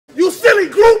silly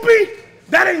groupie,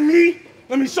 that ain't me.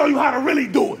 Let me show you how to really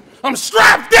do it. I'm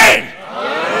strapped in.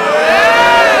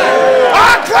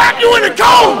 I'll clap you in the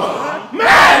coma.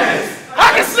 Madness.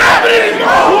 I can snap it anymore.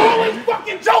 You always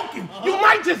fucking joking. You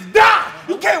might just die.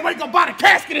 You can't wake up by the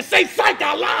casket and say psych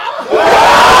out loud.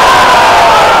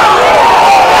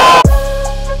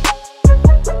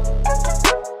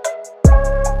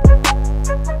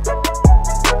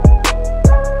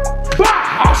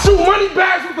 I'll shoot money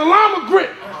bags with the llama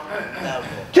grip.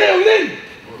 Kill Nitty.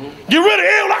 Get rid of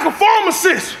ill like a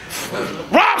pharmacist.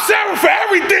 Rob Sarah for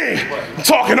everything. I'm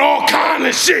talking all kind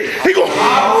of shit. He go,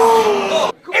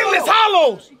 endless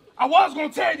hollows. I was gonna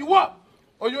tear you up.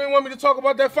 Oh, you ain't want me to talk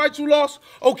about that fight you lost?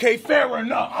 Okay, fair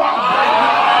enough.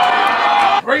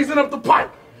 Raising up the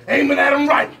pipe, aiming at him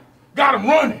right. Got him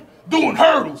running, doing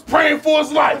hurdles, praying for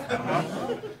his life.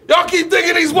 Y'all keep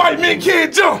thinking these white men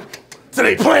can't jump. So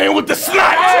they playing with the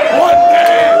snipes. One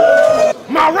day,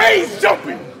 my Rays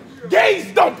jumping,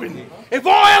 gays dumping. If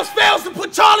all else fails to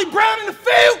put Charlie Brown in the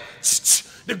field,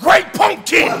 the great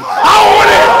pumpkin. I want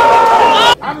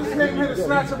it. I just came here to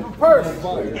snatch up a purse.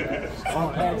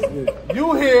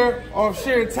 You here off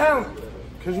sheer talent,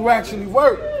 because you actually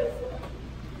work.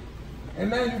 And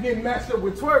now you're getting matched up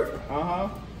with Twork.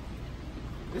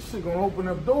 This shit gonna open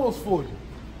up doors for you.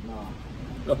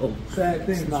 No, sad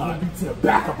thing is gonna be to the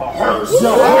back of a hearse.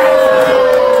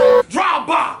 Drive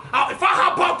by. If I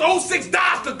hop out the 06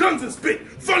 Dodge, the guns and spit,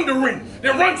 thundering,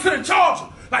 then run to the Charger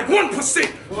like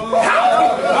 1%.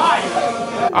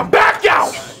 I'm back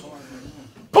out.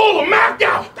 Pull a Mac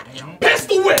out.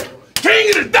 Pistol whip. King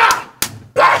of the dot.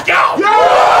 Back out.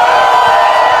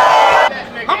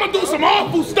 I'm gonna do some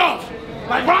awful stuff,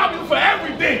 like rob you for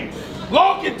everything.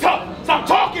 Long and tough. Stop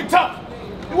talking tough.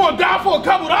 You wanna die for a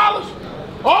couple dollars?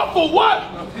 Or for what?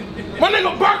 My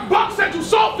nigga Burke Buck said you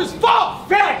soft as fuck.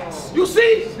 Facts. You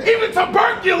see? Even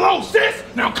tuberculosis.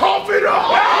 Now cough it up.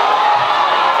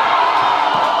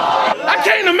 I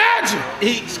can't imagine.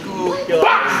 Eat school.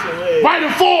 Right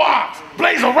in 4 hours.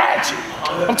 Blaze a ratchet.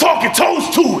 I'm talking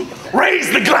toast to it.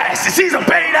 Raise the glasses. He's a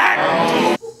paid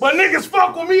actor. But niggas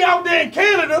fuck with me out there in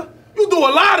Canada. You do a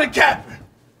lot of capping.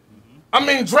 I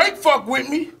mean, Drake fuck with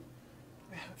me.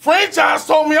 Franchise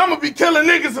told me I'm gonna be killing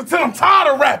niggas until I'm tired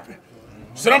of rapping.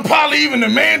 So I'm probably even the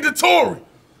mandatory.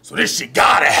 So this shit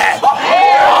gotta happen.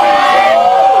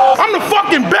 I'm the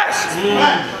fucking best.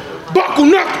 Buckle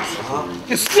knuckles.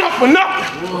 Get snuffed for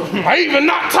nothing. I even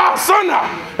knocked Top Son out.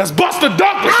 That's Buster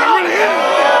Douglas. I'm really in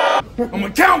it. I'm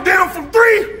gonna count down from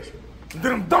 3. And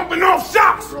then I'm dumping off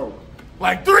shots.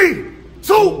 Like 3,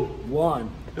 2, 1.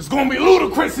 It's gonna be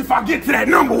ludicrous if I get to that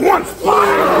 #1 spot.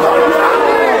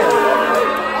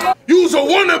 You's a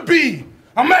wannabe.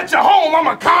 I'm at your home, I'm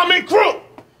a common crook.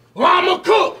 Llama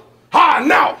cook,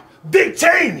 hiding out, Dick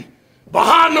Cheney,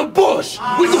 behind the bush.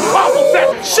 We do problems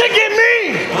that shit get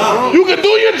mean. You can do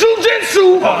your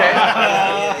jujitsu.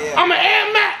 I'm an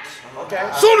Air Max.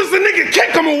 Soon as the nigga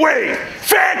kick him away,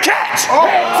 fair catch.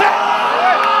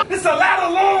 It's a ladder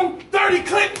long, 30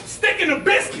 clip, stick in a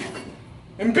biscuit.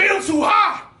 And build too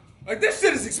high. Like this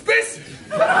shit is expensive.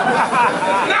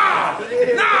 Nah,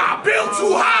 build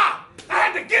too high. I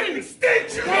had to get an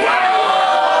extension.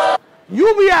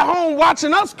 You be at home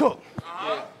watching us cook.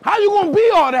 How you gonna be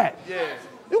all that?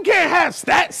 You can't have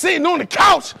stats sitting on the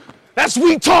couch. That's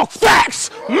We Talk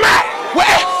Facts. Matt,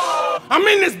 where? I'm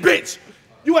in this bitch.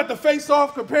 You at the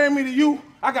face-off comparing me to you?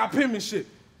 I got penmanship.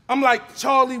 I'm like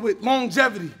Charlie with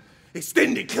longevity.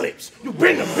 Extended clips. You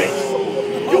been a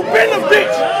bitch. You been a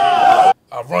bitch.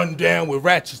 I run down with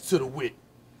ratchets to the wit.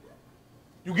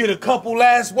 You get a couple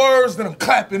last words, then I'm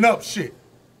clapping up shit.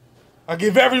 I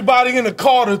give everybody in the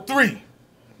car to 3.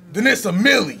 Then it's a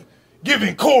Millie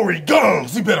giving Corey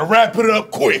gums. He better wrap it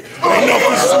up quick. Ain't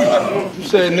nothing sweet. You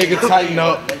said nigga tighten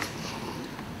up.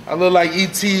 I look like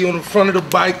E.T. on the front of the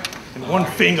bike and one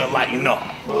finger lighting up.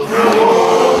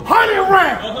 100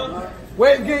 rounds.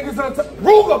 Wave gang is on top.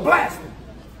 Ruger blasting.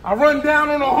 I run down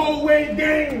on the whole wave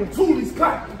gang with Tooley's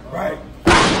clapping. Right.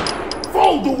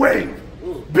 Fold the wave.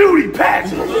 Beauty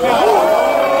pageant.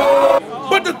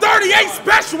 But the 38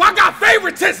 special, I got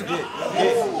favoritism.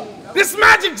 This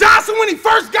Magic Johnson, when he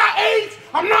first got AIDS,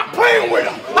 I'm not playing with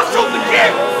him. I shoot the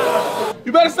kid.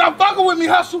 You better stop fucking with me,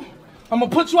 Hustle. I'm gonna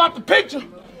put you out the picture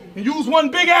and use one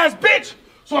big ass bitch,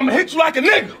 so I'm gonna hit you like a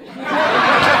nigga.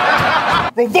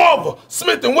 Revolver,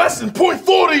 Smith & Wesson,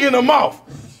 .40 in the mouth.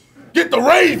 Get the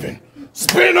Raven.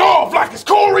 Spin off like it's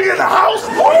Corey in the house.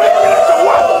 The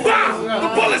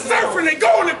bullets surfing, they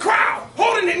go in the crowd.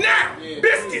 Holding it now.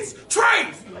 Biscuits,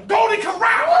 trays, Golden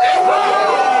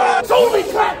Corral. Totally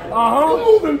clapping. You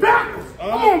moving backwards.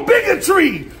 I'm on bigger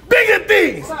trees, bigger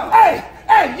things. Hey,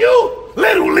 you,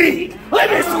 little bleed. Let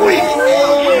me squeeze.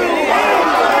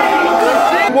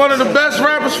 One of the best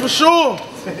rappers for sure.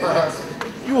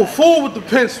 You a fool with the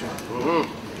pencil.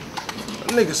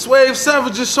 That nigga Swave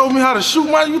Sevah just showed me how to shoot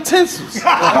my utensils.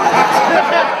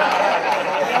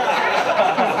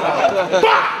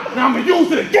 Now I'm gonna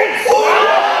use it again.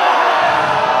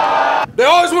 They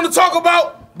always want to talk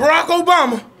about Barack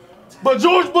Obama, but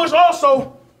George Bush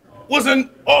also was in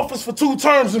office for 2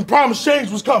 terms and promised change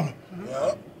was coming.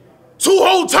 2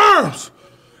 whole terms.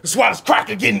 That's why this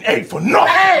cracker getting A for nothing.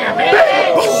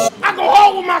 I go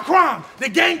hard with my crime. The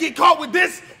gang get caught with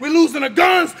this, we losing the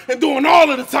guns and doing all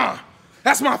of the time.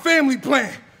 That's my family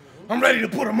plan. I'm ready to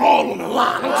put them all on the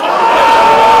line. I'm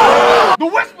talking.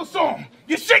 The whisper song,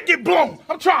 your shit get blown.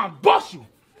 I'm trying to bust you.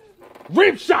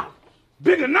 Rib shot,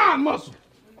 bigger non-muscle.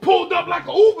 Pulled up like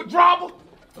an Uber driver,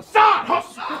 a side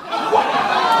hustle.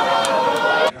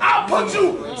 I'll put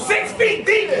you 6 feet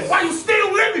deep while you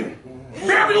still living.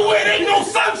 Everywhere there ain't no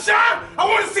sunshine, I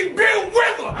want to see Bill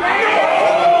Wither.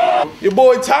 Your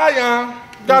boy Tyon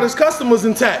got his customers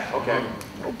intact.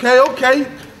 Okay.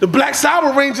 The Black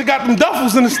Sour Ranger got them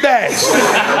duffels in the stash.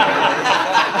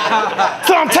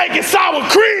 So I'm taking sour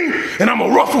cream and I'ma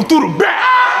ruffle through the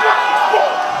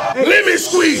back. Lemon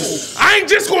squeeze. I ain't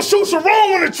just gonna shoot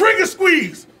Charron when the trigger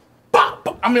squeeze.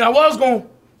 Pop. I mean, I was gonna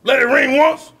let it ring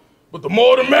once, but the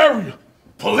more the merrier.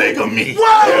 Polygamy.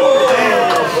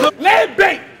 Lead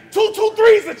bait.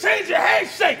 223's to change your head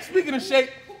shape. Speaking of shape,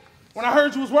 when I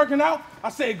heard you was working out, I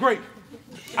said, great.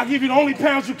 I'll give you the only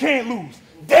pounds you can't lose.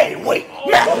 Dead weight.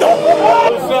 Who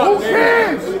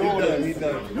cares?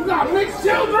 You got mixed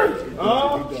children?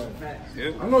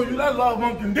 I know you let love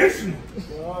unconditional.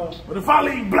 But if I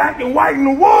leave black and white in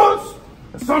the woods,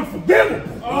 it's unforgivable.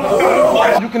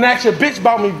 You can ask your bitch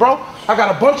about me, bro. I got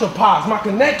a bunch of pies. My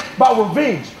connect about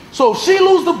revenge. So if she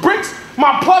lose the bricks,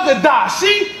 my plugger die.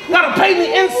 She gotta pay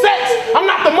me insects. I'm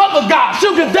not the mother guy.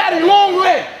 She'll get daddy long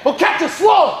leg or catch a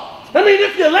slug. I mean,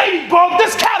 if your ladybug,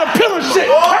 this caterpillar shit,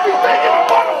 everything in a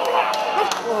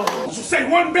butterfly. You say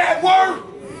one bad word,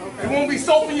 it won't be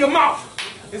soap in your mouth.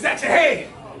 It's at your head.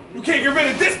 You can't get rid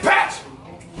of this patch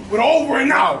with over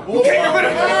and out. You can't get rid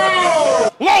of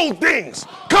it. Low things.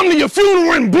 Come to your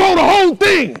funeral and blow the whole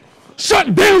thing.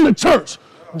 Shut down the church.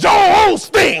 Joel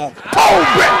Osteen.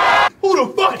 Who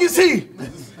the fuck is he?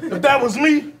 If that was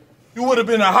me, you would have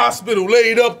been in a hospital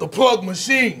laid up to plug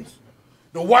machines.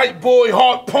 The white boy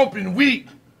heart pumping weak.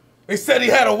 They said he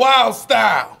had a wild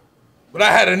style, but I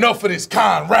had enough of this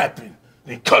kind rapping.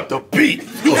 They cut the beat.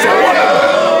 You said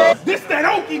what? This that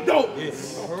okie doke.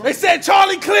 They said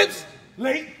Charlie Clips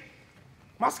late.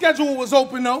 My schedule was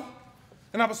open though,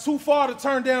 and I was too far to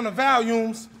turn down the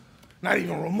volumes. Not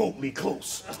even remotely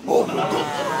close. Now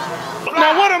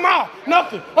what am I?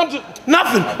 Nothing. I'm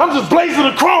just blazing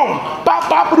the chrome. Bop,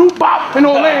 bop, doo, bop in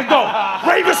Orlando.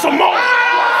 Raven Simone.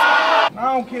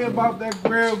 I don't care about that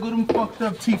girl. Good, them fucked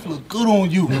up teeth look good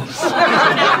on you.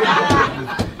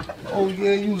 Oh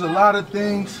yeah, you use a lot of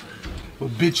things, but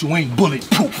bitch, you ain't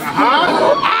bulletproof.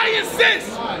 Iron Sense,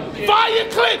 fire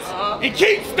clips, and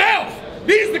keep stealth.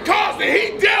 These the cars that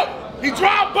he dealt. He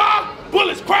drive by,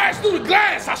 bullets crash through the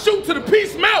glass. I shoot till the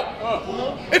piece melt.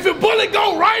 If a bullet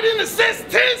go right in the Sense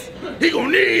tense, he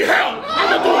gon' need help. I'm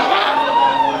gonna do a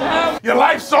lot. Your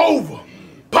life's over.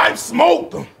 Pipe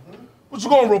smoked them. What you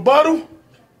gonna rebuttal?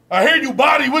 I hear you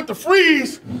body with the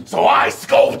freeze, so I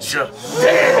sculpt you.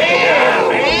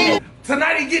 Damn.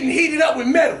 Tonight he getting heated up with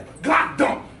metal, Glock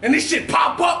dump, and this shit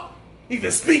pop up.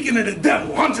 Even speaking of the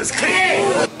devil, I'm just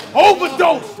clear.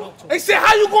 Overdose. They said,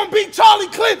 how you gonna beat Charlie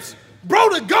Clips? Bro,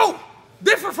 the GOAT.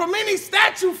 Different from any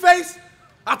statue face.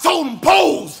 I told him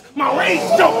pose, my rage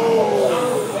jump.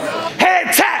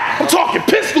 Head tap, I'm talking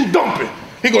pistol dumping.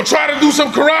 He gonna try to do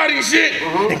some karate shit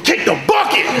and kick the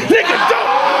bucket. Nigga,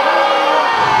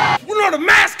 dump. You know the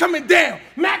mask coming down.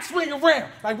 Max swing around.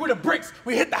 Like with the bricks,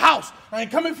 we hit the house. I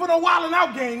ain't coming for no wildin'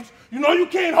 out games. You know you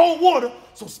can't hold water,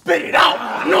 so spit it out.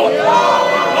 I know it. I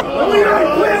mean, I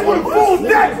ain't playing with a full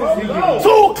deck.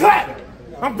 Tool clap.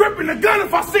 I'm gripping the gun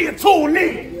if I see a tool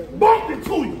needed. Bump it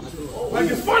to you. Like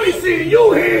it's funny seeing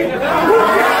you here.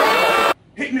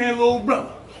 Hit that little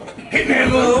brother. Hit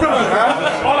that little brother.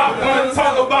 All I wanna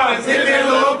talk about is hit that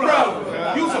little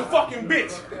brother. You's a fucking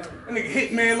bitch. That nigga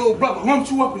hit man little brother,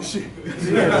 lumped you up and shit.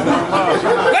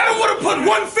 Let him would've put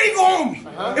one finger on me.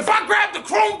 If I grab the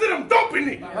chrome, then I'm dumping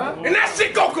it. And that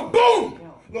shit go kaboom.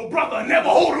 Little brother, I never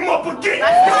hold him up again.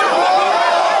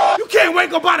 You can't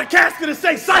wake up out of casket and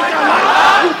say psych out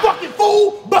loud. You fucking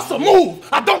fool, bust a move.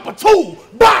 I dump a tool.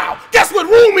 Bow. Guess what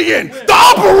room he in? The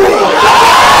upper room.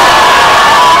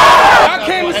 I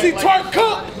came to see Twork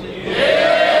cook.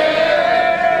 Yeah.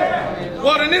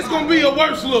 Well, the And this gonna be your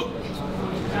worst look.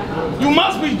 You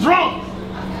must be drunk.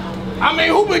 I mean,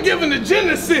 who been giving the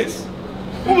Genesis?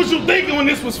 What was you thinking when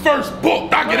this was first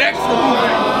booked? I get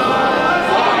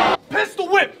extra. Pistol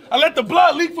whip. I let the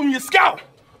blood leak from your scalp.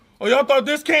 Oh, y'all thought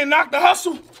this can't knock the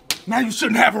hustle? Now you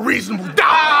shouldn't have a reasonable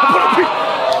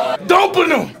doubt. Dumping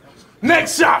them.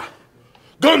 Next shot.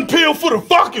 Gun peel for the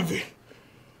fuck of it.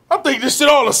 I think this shit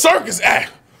all a circus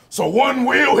act. So one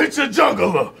wheel hit your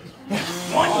juggler.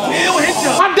 One wheel hit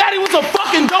your... My daddy was a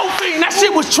fucking dope fiend. That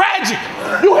shit was tragic.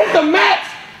 You hit the max.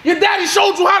 Your daddy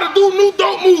showed you how to do new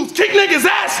dope moves. Kick niggas'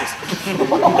 asses. He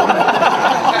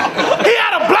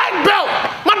had a black belt.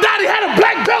 My daddy had a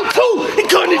black belt too. He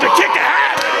couldn't even kick a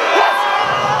ass.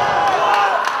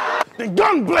 The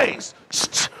gun blaze.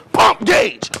 Pump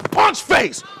gauge. Punch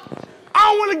face.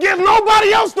 I don't want to give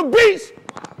nobody else the beats.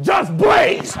 Just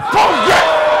blaze. Pump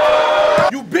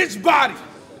gauge. You bitch body.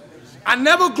 I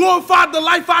never glorified the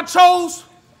life I chose.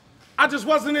 I just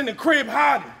wasn't in the crib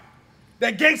hiding.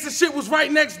 That gangster shit was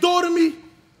right next door to me,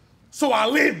 so I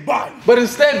lived by it. But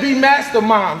instead be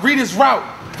mastermind, read his route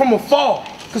from afar.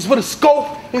 Cause with a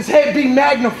scope, his head be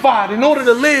magnified. In order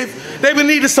to live, they would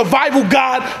need a survival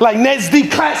guide like Ned's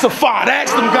Declassified.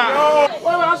 Ask them guys.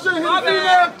 Wait, I shouldn't hit the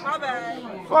female. My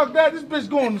bad. Fuck that, this bitch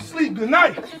going to sleep. Good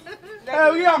night.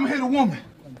 Hell yeah, I'ma hit a woman.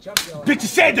 Bitches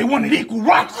said they wanted equal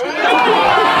rights. What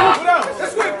else?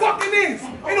 That's what it fucking is.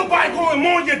 Ain't nobody going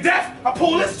mourn your death. I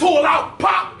pull this tool out,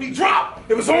 pop, he dropped.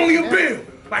 It was only a bill.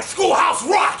 Like Schoolhouse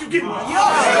Rock, you get me?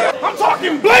 I'm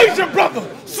talking blaze your brother,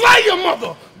 slay your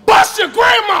mother, bust your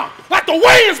grandma, like the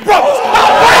Wayans brothers.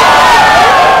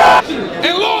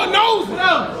 And Lord knows,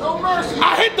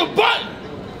 I hit the button.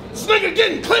 This nigga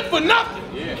getting clipped for nothing.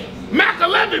 Mac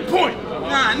 11 point.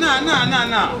 Nah.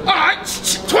 All right,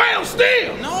 12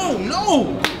 still. No.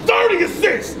 30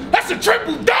 assists. That's a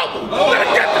triple double. Let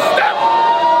her get the step.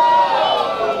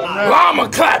 Llama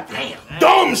clapping.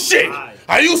 Dumb shit.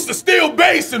 I used to steal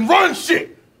bass and run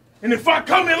shit. And if I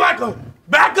come in like a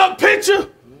backup pitcher,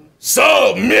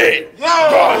 submit.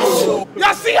 Y'all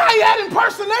see how he had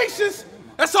impersonations?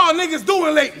 That's all niggas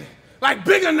doing lately. Like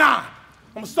Bigger Nine.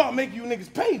 I'm gonna start making you niggas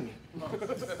pay me.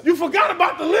 You forgot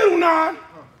about the little nine.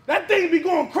 That thing be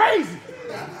going crazy.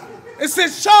 It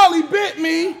says Charlie bit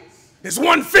me. It's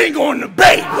one finger on the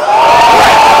bait.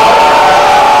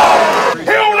 He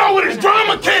don't know where this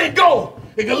drama can't go.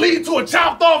 It can lead to a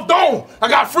chopped off dome. I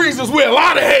got freezers where a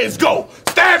lot of heads go.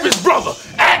 Stab his brother,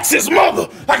 axe his mother,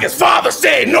 like his father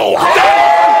said no.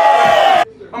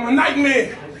 I'm a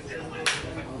nightmare.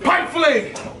 Pipe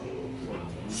flame.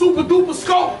 Super duper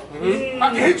scope. I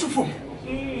can hit you from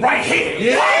right here.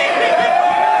 Yeah.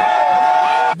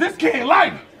 This can't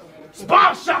light me.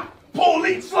 Spot shot. Pull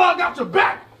each slug out your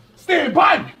back. Stand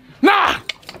by me. Nah,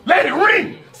 let it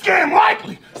ring. Scam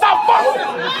likely. Stop fucking.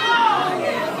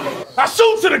 I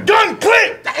shoot to the gun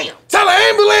clip. Damn. Tell the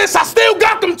ambulance I still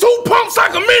got them 2 pumps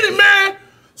like a minute, man.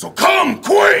 So come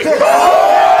quick.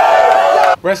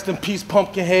 Rest in peace,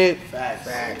 Pumpkinhead.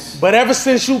 Facts. But ever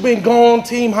since you been gone,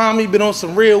 Team Homie been on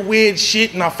some real weird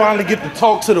shit, and I finally get to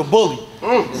talk to the bully.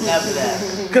 Never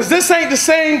that. Cause this ain't the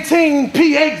same team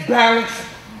pH balance.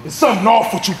 There's something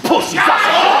off with you pussies. I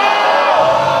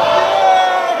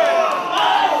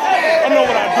know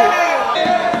what I do.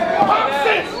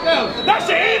 That's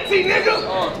your auntie, nigga.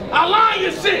 I line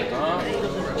your shit.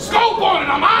 Scope on it,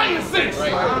 I'm iron 6.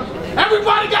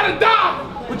 Everybody gotta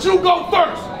die, but you go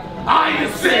first.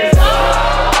 Iron 6.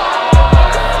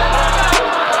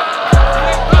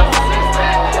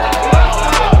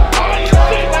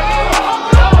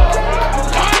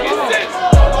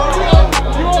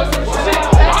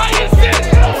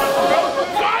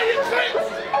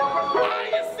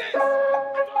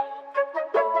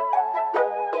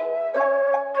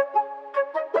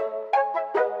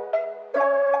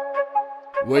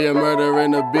 William Murder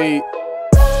in the beat.